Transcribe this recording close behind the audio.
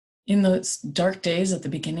In those dark days at the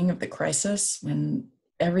beginning of the crisis, when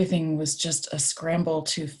everything was just a scramble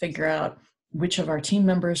to figure out which of our team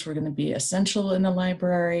members were going to be essential in the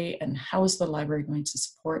library and how is the library going to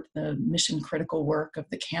support the mission critical work of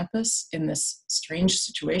the campus in this strange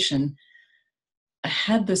situation, I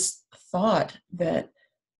had this thought that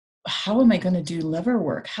how am I going to do Lever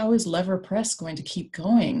work? How is Lever Press going to keep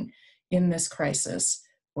going in this crisis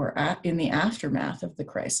or in the aftermath of the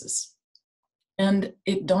crisis? And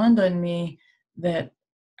it dawned on me that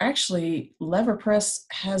actually Lever Press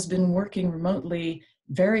has been working remotely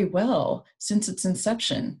very well since its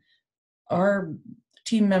inception. Our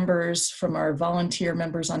team members, from our volunteer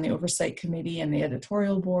members on the Oversight Committee and the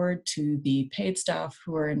editorial board to the paid staff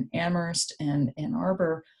who are in Amherst and Ann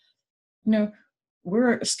Arbor,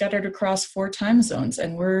 we're scattered across 4 time zones,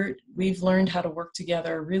 and we've learned how to work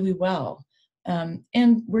together really well.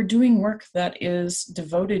 And we're doing work that is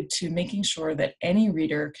devoted to making sure that any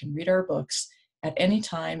reader can read our books at any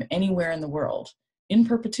time, anywhere in the world, in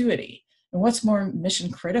perpetuity. And what's more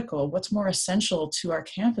mission critical, what's more essential to our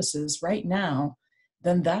campuses right now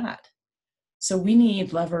than that? So we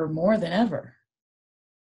need Lever more than ever.